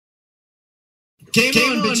Game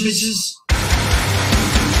on, bitches.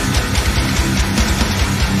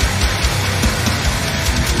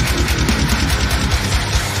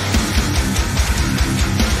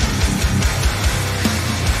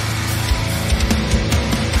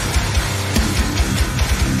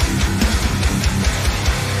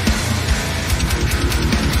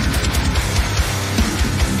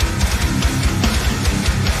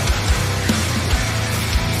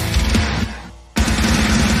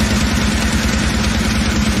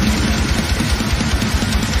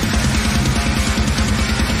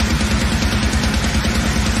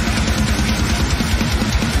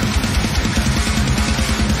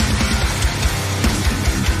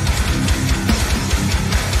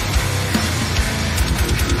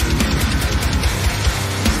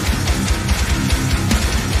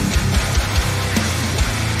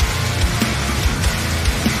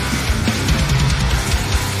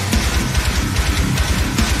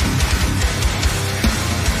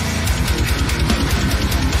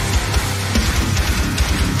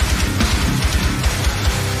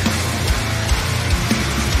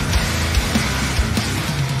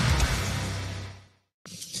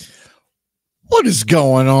 What is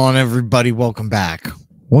going on, everybody? Welcome back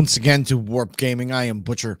once again to Warp Gaming. I am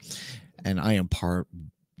Butcher, and I am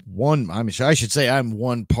I should say I'm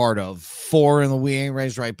one part of 4 in the We Ain't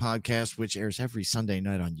Raised Right podcast, which airs every Sunday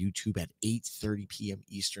night on YouTube at 8:30 p.m.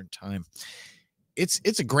 Eastern time. It's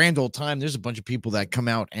a grand old time. There's a bunch of people that come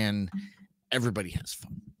out, and everybody has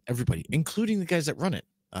fun. Everybody, including the guys that run it,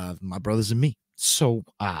 my brothers and me. So,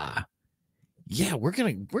 yeah, we're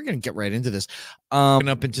gonna get right into this.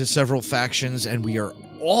 Up into several factions, and we are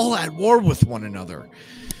all at war with one another.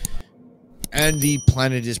 And the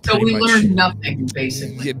planet is pretty much. So we learned nothing,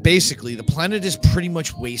 basically. Yeah, basically, the planet is pretty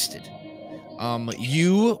much wasted.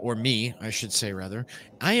 You or me, I should say, rather.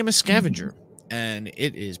 I am a scavenger, and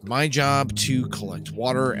it is my job to collect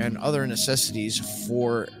water and other necessities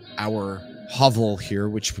for our hovel here,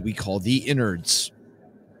 which we call the innards.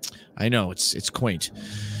 I know it's quaint.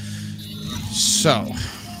 So,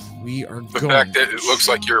 we are going. The fact that it looks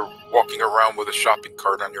like you're walking around with a shopping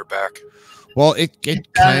cart on your back. Well, it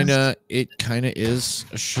kind of is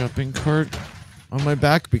a shopping cart on my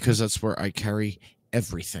back because that's where I carry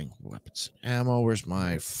everything. Weapons, ammo. Where's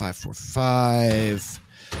my 5.45?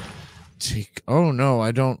 Oh no,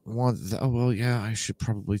 I don't want that. Oh well, yeah, I should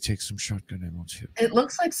probably take some shotgun ammo too. It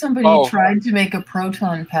looks like somebody tried to make a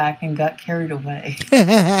proton pack and got carried away.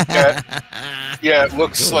 Yeah, it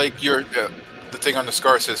looks like you're. The thing on the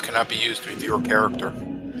scar says cannot be used with your character.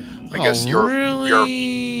 I guess you're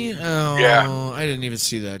really. Yeah, I didn't even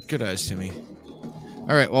see that. Good eyes, Timmy.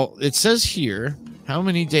 All right, well, it says here, how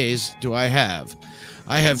many days do I have?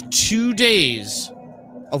 I have 2 days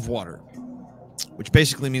of water, which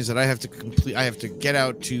basically means that I have to get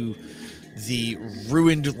out to the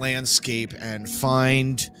ruined landscape and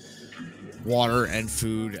find water and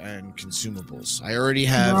food and consumables. I already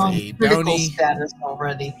have a bounty status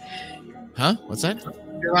already. Huh? What's that?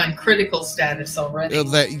 You're on critical status already.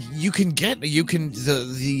 That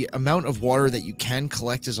the amount of water that you can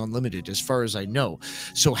collect is unlimited, as far as I know.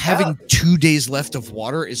 So having 2 days left of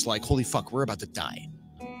water is like, holy fuck, we're about to die.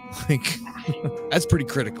 Like, that's pretty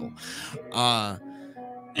critical.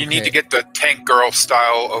 You need to get the tank girl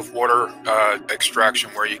style of water extraction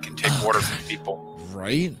where you can take water from people.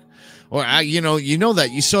 Right? Well, you know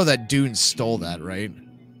that you saw that Dune stole that, right?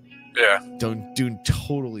 Yeah. Dune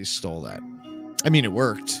totally stole that. I mean, it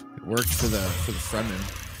worked. It worked for the Fremen.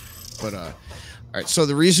 But all right. So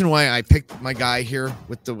the reason why I picked my guy here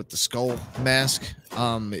with the skull mask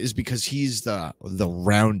is because he's the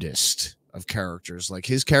roundest of characters. Like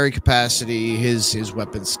his carry capacity, his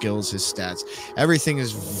weapon skills, his stats, everything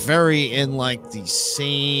is very in like the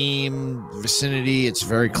same vicinity. It's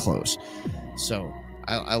very close. So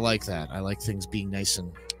I like that. I like things being nice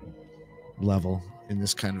and level in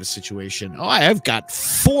this kind of a situation. Oh, I have got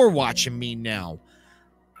 4 watching me now.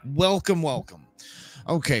 Welcome.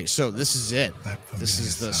 Okay, so this is it. This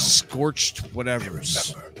is the scorched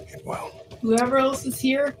whatevers. Whoever else is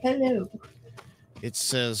here, hello. It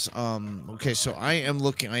says, okay, so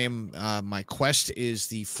my quest is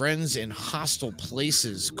the Friends in Hostile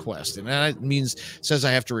Places quest. And that says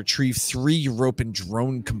I have to retrieve 3 European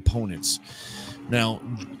drone components. Now,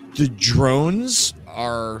 the drones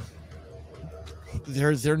are,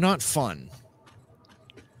 they're not fun.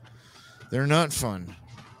 They're not fun.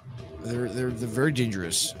 They're very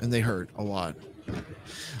dangerous, and they hurt a lot.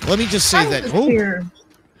 Let me just say that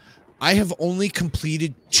I have only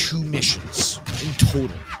completed 2 missions in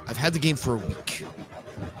total. I've had the game for a week.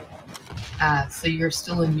 So you're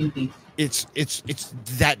still a newbie. it's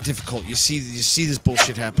that difficult. You see this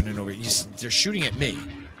bullshit happening over. They're shooting at me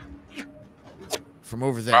from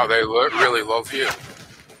over there. Wow, they really love you.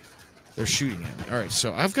 They're shooting at me. All right,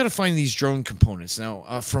 so I've got to find these drone components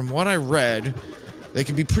now. From what I read, they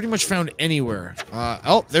can be pretty much found anywhere.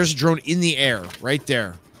 Oh, there's a drone in the air right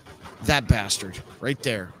there. That bastard right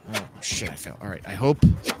there. Oh shit, I fell. All right, I hope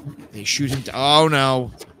they shoot him. Oh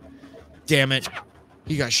no, damn it.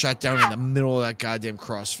 He got shot down in the middle of that goddamn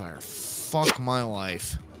crossfire. Fuck my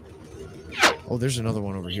life. Oh, there's another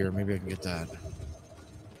one over here. Maybe I can get that.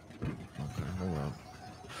 Okay, hold up.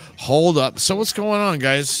 Hold up. So what's going on,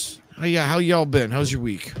 guys? How y'all been? How's your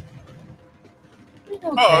week?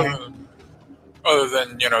 Okay. Other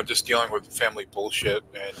than, just dealing with family bullshit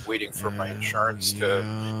and waiting for my insurance to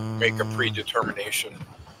make a predetermination.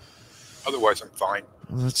 Otherwise, I'm fine.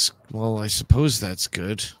 Well, I suppose that's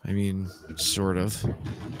good. I mean, sort of.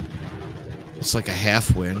 It's like a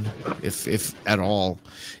half win, if at all.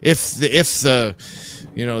 If the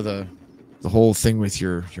whole thing with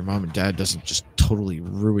your mom and dad doesn't just totally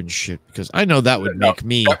ruin shit, because I know that would make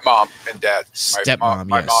me stepmom and dad. Stepmom,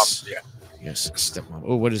 my yes. mom, yeah. Yes, stepmom.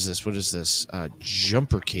 Oh, what is this? What is this?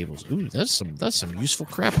 Jumper cables. Ooh, that's some useful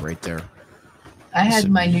crap right there. I had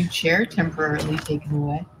my new chair temporarily taken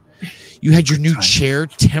away. You had your new chair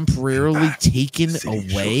temporarily taken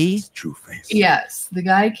away? Yes, the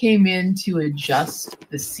guy came in to adjust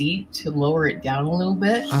the seat to lower it down a little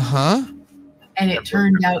bit. Uh-huh. And it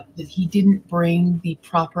turned out that he didn't bring the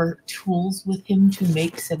proper tools with him to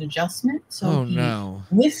make said adjustment. So he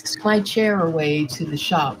whisked my chair away to the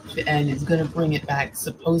shop and is going to bring it back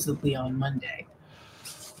supposedly on Monday.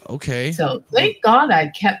 Okay. So thank God I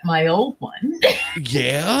kept my old one.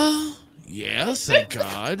 Yeah, thank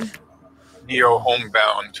God. Neo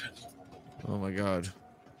homebound. Oh my God.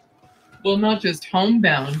 Well, not just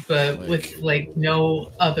homebound, but with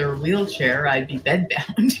no other wheelchair, I'd be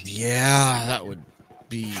bedbound. Yeah, that would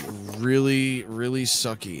be really, really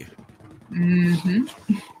sucky. Mm-hmm.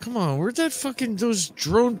 Come on, where'd those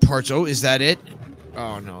drone parts? Oh, is that it?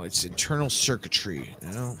 Oh no, it's internal circuitry.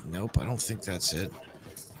 No, nope, I don't think that's it.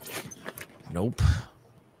 Nope.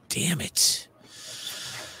 Damn it.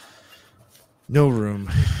 No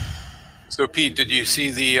room. So, Pete, did you see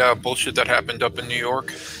the bullshit that happened up in New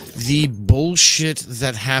York? The bullshit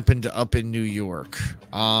that happened up in New York.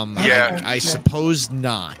 Yeah. I suppose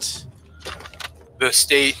not. The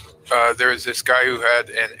state, there's this guy who had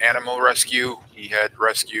an animal rescue. He had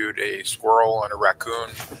rescued a squirrel and a raccoon,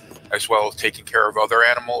 as well as taking care of other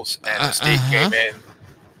animals. And the state came in,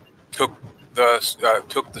 took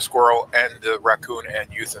the squirrel and the raccoon and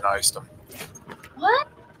euthanized them. What?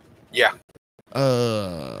 Yeah.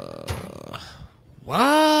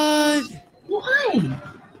 What? Why?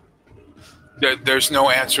 There's no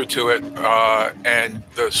answer to it, and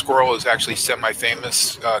the squirrel is actually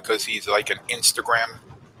semi-famous because he's like an Instagram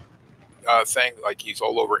thing, like he's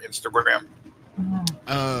all over Instagram.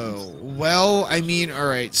 Oh, well, I mean, all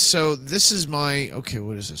right, so this is my, okay,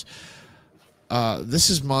 what is this? This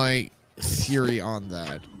is my theory on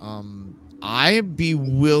that. I'd be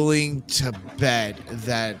willing to bet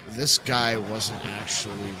that this guy wasn't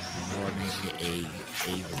actually running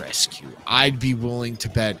a rescue. I'd be willing to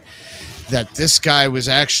bet that this guy was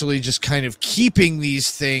actually just kind of keeping these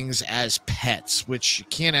things as pets, which you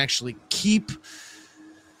can't actually keep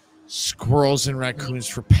squirrels and raccoons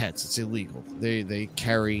for pets. It's illegal. They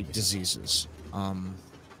carry diseases.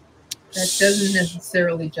 That doesn't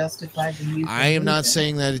necessarily justify the euthanasia. I am not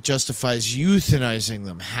saying that it justifies euthanizing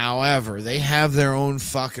them. However, they have their own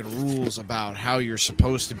fucking rules about how you're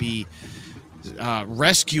supposed to be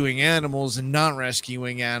rescuing animals and not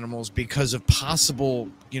rescuing animals because of possible,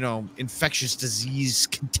 infectious disease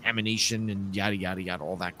contamination and yada, yada, yada,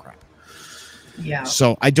 all that crap. Yeah.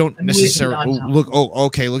 So I don't necessarily look. Oh,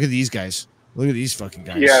 okay. Look at these guys. Look at these fucking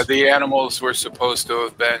guys. Yeah, the animals were supposed to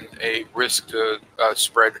have been a risk to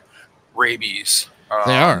spread rabies.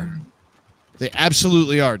 They are. They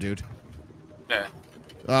absolutely are, dude. Yeah.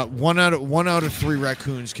 One out of 3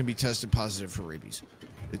 raccoons can be tested positive for rabies.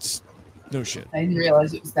 It's no shit. I didn't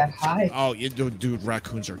realize it was that high. Oh, dude,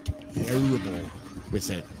 raccoons are terrible with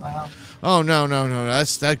it. Wow. Oh no.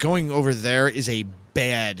 That going over there is a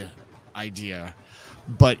bad idea.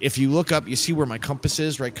 But if you look up, you see where my compass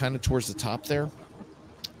is, right, kind of towards the top there.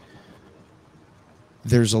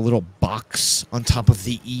 There's a little box on top of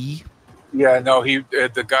the E. Yeah, no,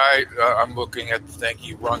 the guy, I'm looking at the thing,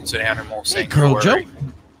 he runs an animal sanctuary. Hey, Colonel Joe.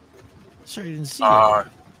 Sorry, I didn't see that.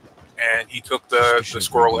 And he took the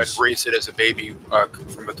squirrel and raised it as a baby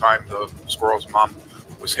from the time the squirrel's mom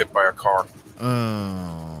was hit by a car.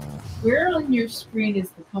 Oh, Where on your screen is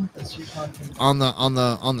the compass you're talking about? On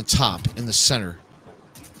the top in the center.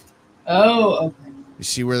 Oh, okay. You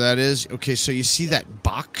see where that is? Okay, so you see that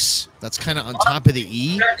box that's kind of on top of the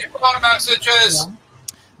E? Messages. Yeah.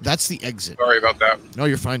 That's the exit. Sorry about that. No,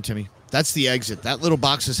 you're fine, Timmy. That's the exit. That little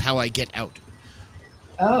box is how I get out.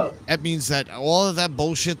 Oh. That means that all of that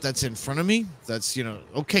bullshit that's in front of me, that's,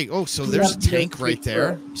 okay. Oh, so there's a tank right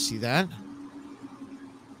there. You see that?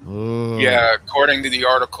 Oh. Yeah, according to the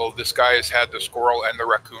article, this guy has had the squirrel and the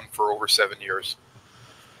raccoon for over 7 years.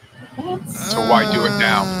 So why do it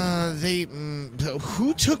now?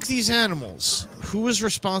 Who took these animals? Who was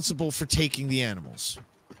responsible for taking the animals?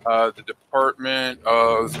 The Department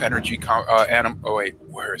of Energy.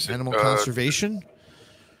 Where is it? Animal Conservation?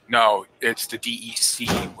 No, it's the DEC,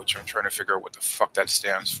 which I'm trying to figure out what the fuck that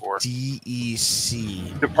stands for.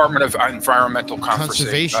 DEC. Department of Environmental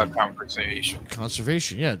Conservation.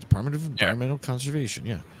 Conservation, yeah. Department of Environmental Conservation,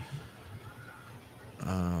 yeah.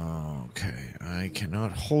 Okay, I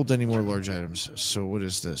cannot hold any more large items. So what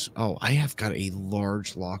is this? Oh, I have got a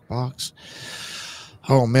large lockbox.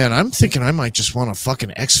 Oh, man, I'm thinking I might just want to fucking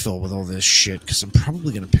exfil with all this shit because I'm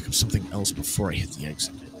probably going to pick up something else before I hit the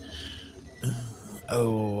exit.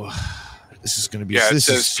 This is going to be... Yeah, it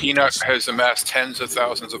says Peanut has amassed tens of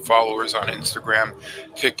thousands of followers on Instagram,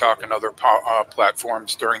 TikTok, and other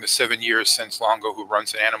platforms during the 7 years since Longo, who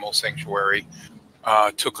runs an animal sanctuary,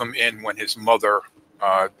 took him in when his mother,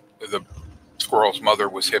 the squirrel's mother,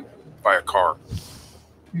 was hit by a car.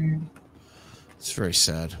 It's very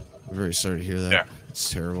sad. I'm very sorry to hear that. Yeah. It's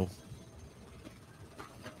terrible.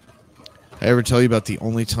 I ever tell you about the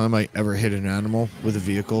only time I ever hit an animal with a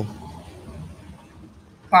vehicle?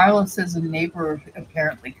 Carla says a neighbor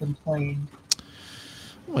apparently complained.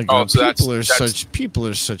 Oh my god, people are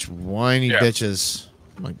such whiny bitches.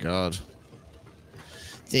 Oh my god.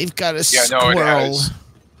 They've got a squirrel.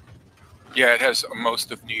 It has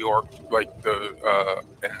most of New York, like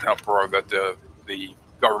an uproar that the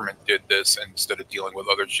government did this instead of dealing with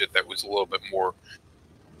other shit that was a little bit more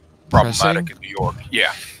problematic in New York.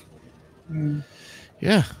 Yeah.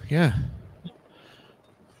 Yeah.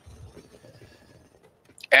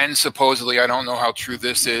 And supposedly, I don't know how true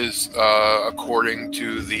this is, according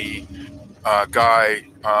to the guy,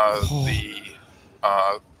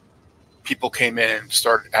 the people came in and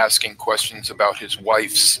started asking questions about his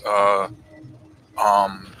wife's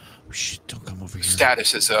don't come over here.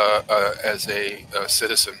 Status as a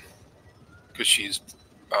citizen, because she's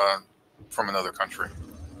from another country.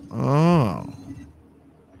 Oh.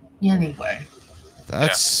 Anyway.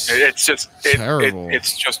 That's it's just terrible.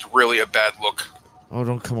 It's just really a bad look. Oh,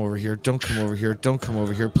 don't come over here. Don't come over here. Don't come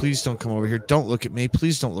over here. Please don't come over here. Don't look at me.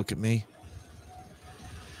 Please don't look at me.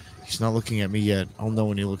 He's not looking at me yet. I'll know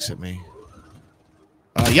when he looks at me.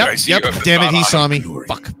 Yep. Damn it, he saw me.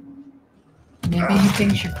 Fuck. Maybe he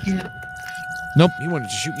thinks you're cute. Nope, he wanted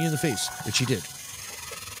to shoot me in the face, which he did.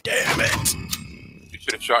 Damn it. You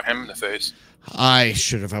should have shot him in the face. I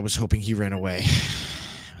should have. I was hoping he ran away.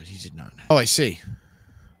 But he did not. Oh, I see.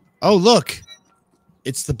 Oh, look.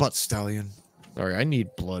 It's the butt stallion. Sorry, I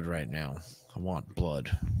need blood right now. I want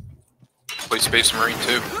blood. Play Space Marine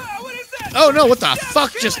 2. Oh, no, what the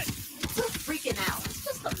fuck? Just... freaking out. It's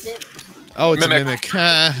just a mimic. Oh, it's a mimic.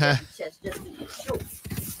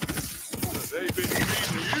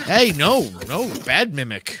 Hey, no, bad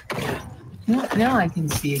mimic. Now I can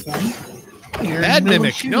see again. Bad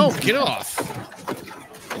mimic. No, get off.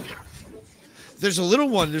 There's a little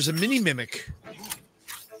one. There's a mini mimic.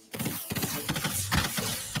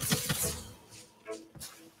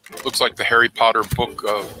 Looks like the Harry Potter book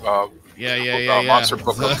of Monster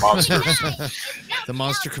Book of Monsters. The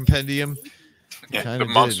Monster Compendium. Yeah, the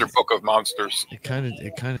Monster Book of Monsters. It kind of.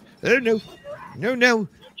 Oh no.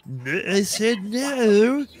 I said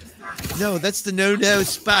no. No, that's the no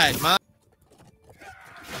spot.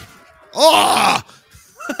 Oh!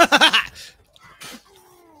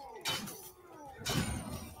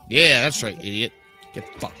 Yeah, that's right, idiot. Get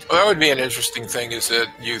fucked. Well, that would be an interesting thing, is that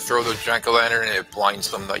you throw the jack-o'-lantern and it blinds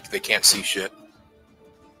them, like they can't see shit.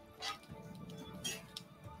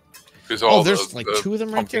 Because there's like two of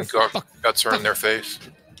them right there. Guts are in their face.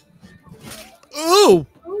 Ooh!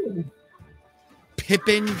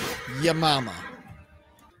 Pippin' ya mama.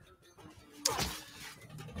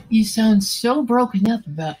 You sound so broken up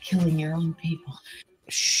about killing your own people.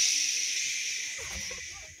 Shh.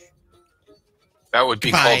 That would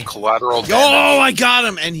be called collateral damage. Oh, I got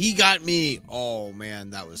him, and he got me. Oh man,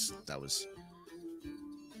 that was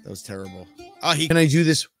terrible. Can I do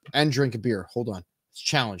this and drink a beer? Hold on, it's a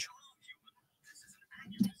challenge.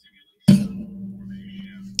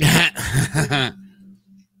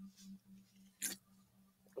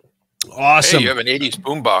 Awesome. Hey, you have an 80s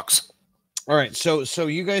boombox. All right, so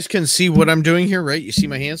you guys can see what I'm doing here, right? You see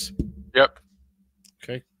my hands? Yep.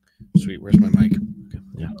 Okay. Sweet. Where's my mic? Okay.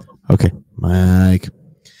 Yeah. Okay. Mic.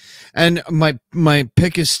 And my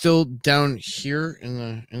pick is still down here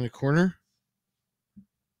in the corner.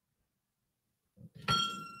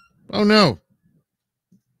 Oh no.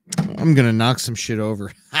 I'm gonna knock some shit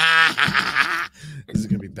over. This is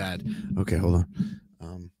gonna be bad. Okay, hold on.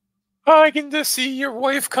 I can just see your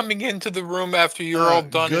wife coming into the room after you're all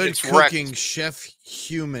done. Good and it's cooking, wrecked. Chef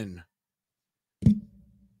Human.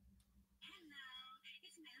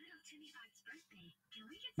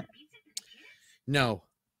 No.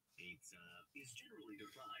 Pizza is generally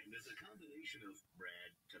defined as a combination of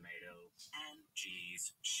bread, tomato, and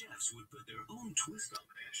cheese. Chefs would put their own twist on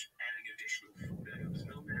the dish, adding additional food items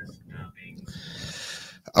known as toppings.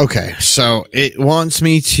 Okay, so it wants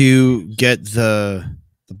me to get the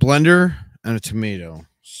blender and a tomato.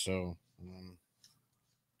 So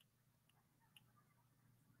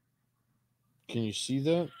can you see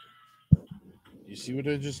that? You see what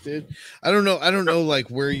I just did? I don't know like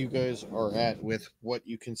where you guys are at with what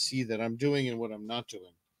you can see that I'm doing and what I'm not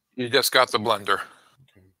doing. You just got the blender.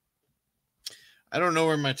 Okay. I don't know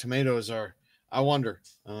where my tomatoes are. I wonder.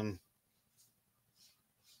 I'm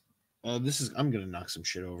gonna knock some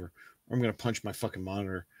shit over. Or I'm gonna punch my fucking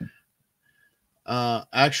monitor.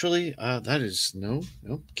 Actually, that is no,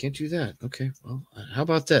 can't do that. Okay, well, how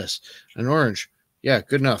about this? An orange. Yeah,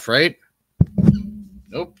 good enough, right?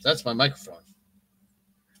 Nope, that's my microphone.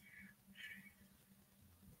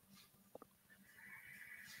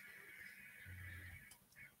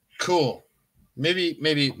 Cool. Maybe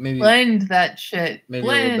blend that shit. Maybe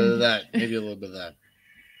blend. a little bit of that. Maybe a little bit of that.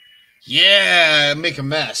 Yeah, make a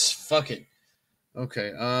mess. Fuck it.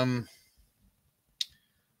 Okay. I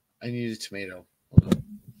need a tomato. Hold on.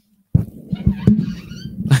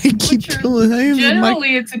 I keep killing.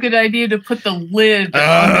 Generally, it's a good idea to put the lid.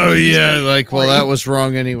 Oh yeah, like well, that was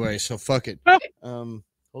wrong anyway. So fuck it. Hold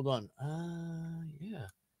on. Yeah.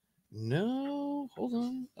 No, hold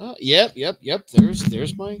on. Yep.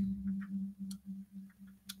 There's my.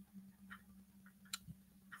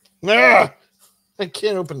 Ah! I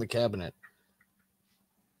can't open the cabinet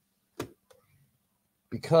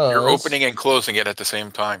because You're opening and closing it at the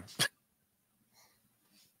same time.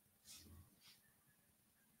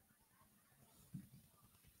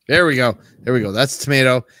 There we go. That's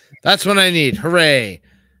tomato. That's what I need. Hooray!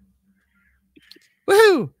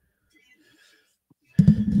 Woohoo!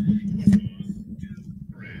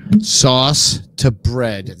 Sauce to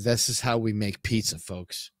bread. This is how we make pizza,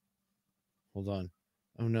 folks. Hold on.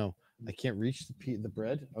 Oh no, I can't reach the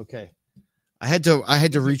bread. Okay, I had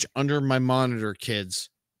to reach under my monitor, kids,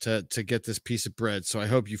 to get this piece of bread. So I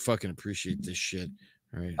hope you fucking appreciate this shit.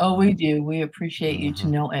 All right. Oh, we do. We appreciate you to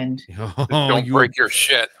no end. Don't break your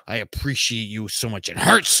shit. I appreciate you so much. It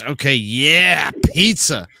hurts. Okay, yeah,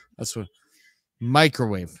 pizza. That's what.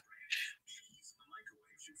 Microwave.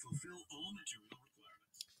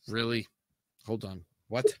 Really? Hold on.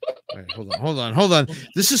 What? All right, hold on.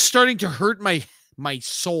 This is starting to hurt my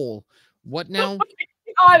soul. What now? Oh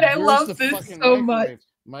my God, I Where's love the this fucking so microwave? much.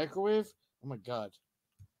 Microwave? Oh my God.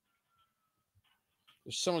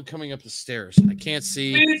 There's someone coming up the stairs. I can't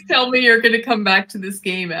see. Please tell me you're going to come back to this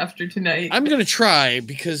game after tonight. I'm going to try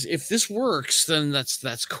because if this works, then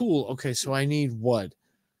that's cool. Okay, so I need what?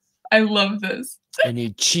 I love this. I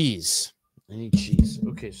need cheese.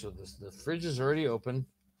 Okay, so the fridge is already open.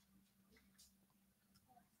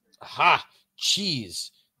 Aha!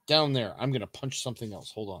 Cheese. Down there. I'm going to punch something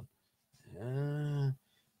else. Hold on.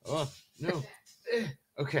 Oh, no.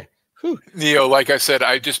 Okay. Whew. Neo, like I said,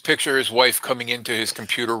 I just picture his wife coming into his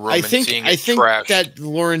computer room and seeing it trashed. That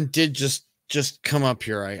Lauren did just come up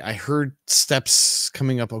here. I heard steps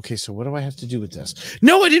coming up. Okay, so what do I have to do with this?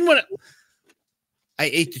 No, I didn't want to. I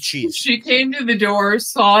ate the cheese. She came to the door,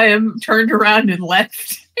 saw him, turned around, and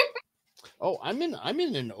left. Oh, I'm in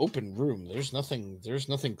an open room. There's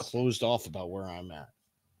nothing closed off about where I'm at.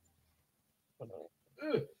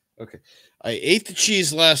 Okay. I ate the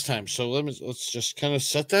cheese last time, so let's just kind of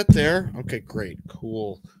set that there. Okay, great.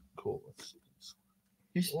 Cool.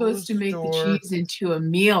 You're supposed to make the cheese into a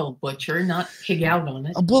meal, Butcher, not pig out on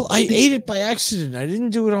it. Well, I ate it by accident. I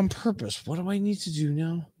didn't do it on purpose. What do I need to do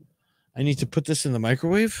now? I need to put this in the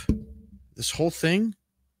microwave? This whole thing?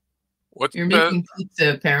 You're making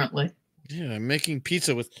pizza, apparently. Yeah, I'm making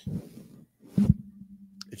pizza with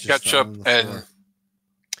ketchup and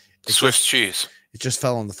Swiss cheese. It just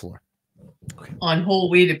fell on the floor. Okay. On whole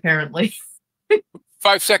wheat, apparently.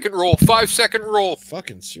 5-second rule. 5-second rule.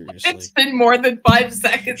 Fucking seriously. It's been more than 5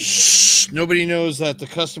 seconds. Shh. Nobody knows that the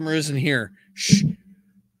customer isn't here. Shh.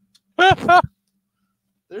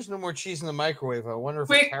 There's no more cheese in the microwave. I wonder if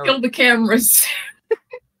Quick, kill the cameras.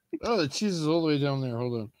 Oh, the cheese is all the way down there.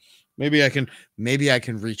 Hold on. Maybe I can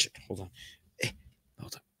reach it. Hold on.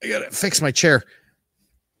 Hold on. I gotta fix my chair.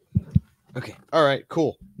 Okay. All right.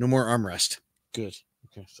 Cool. No more armrest. Good.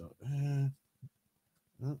 Okay. So,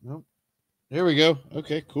 no. There we go.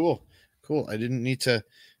 Okay. Cool. I didn't need to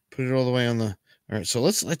put it all the way on the. All right. So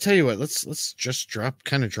I tell you what. Let's just drop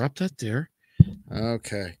that there.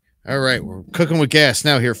 Okay. All right. We're cooking with gas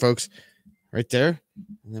now here, folks. Right there,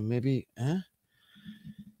 and then maybe.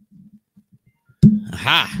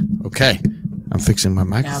 Aha. Okay. I'm fixing my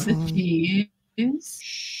microphone. Now the cheese.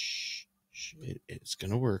 Shh. It's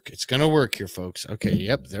gonna work. It's gonna work here, folks. Okay.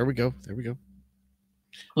 Yep. There we go.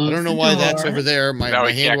 Close I don't know why that's over there. My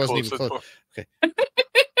hand wasn't even closed. Okay.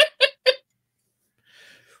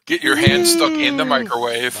 Get your hand stuck in the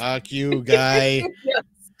microwave. Fuck you, guy. Yes.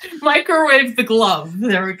 Microwave the glove.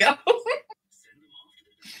 There we go.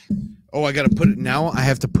 Oh, I gotta put it now. I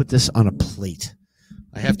have to put this on a plate.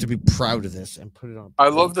 I have to be proud of this and put it on. I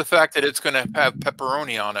love the fact that it's going to have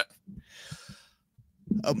pepperoni on it.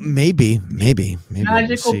 Maybe.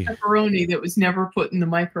 Magical pepperoni that was never put in the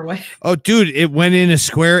microwave. Oh, dude, it went in a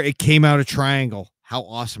square. It came out a triangle. How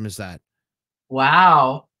awesome is that?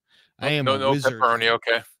 Wow. I am no wizard. Pepperoni.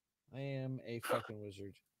 Okay. I am a fucking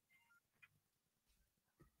wizard.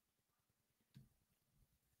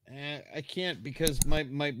 I can't because my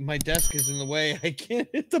desk is in the way. I can't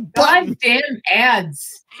hit the button. Goddamn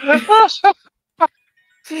ads.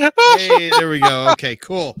 Hey, there we go. Okay,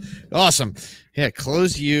 cool. Awesome. Yeah,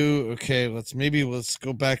 close you. Okay, let's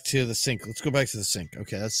go back to the sink.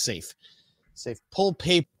 Okay, that's safe. Pull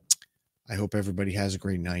paper. I hope everybody has a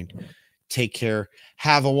great night. Take care.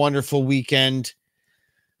 Have a wonderful weekend.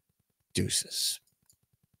 Deuces.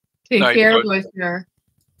 Take Night, care, Butch. Butcher.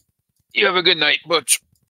 You have a good night, Butch.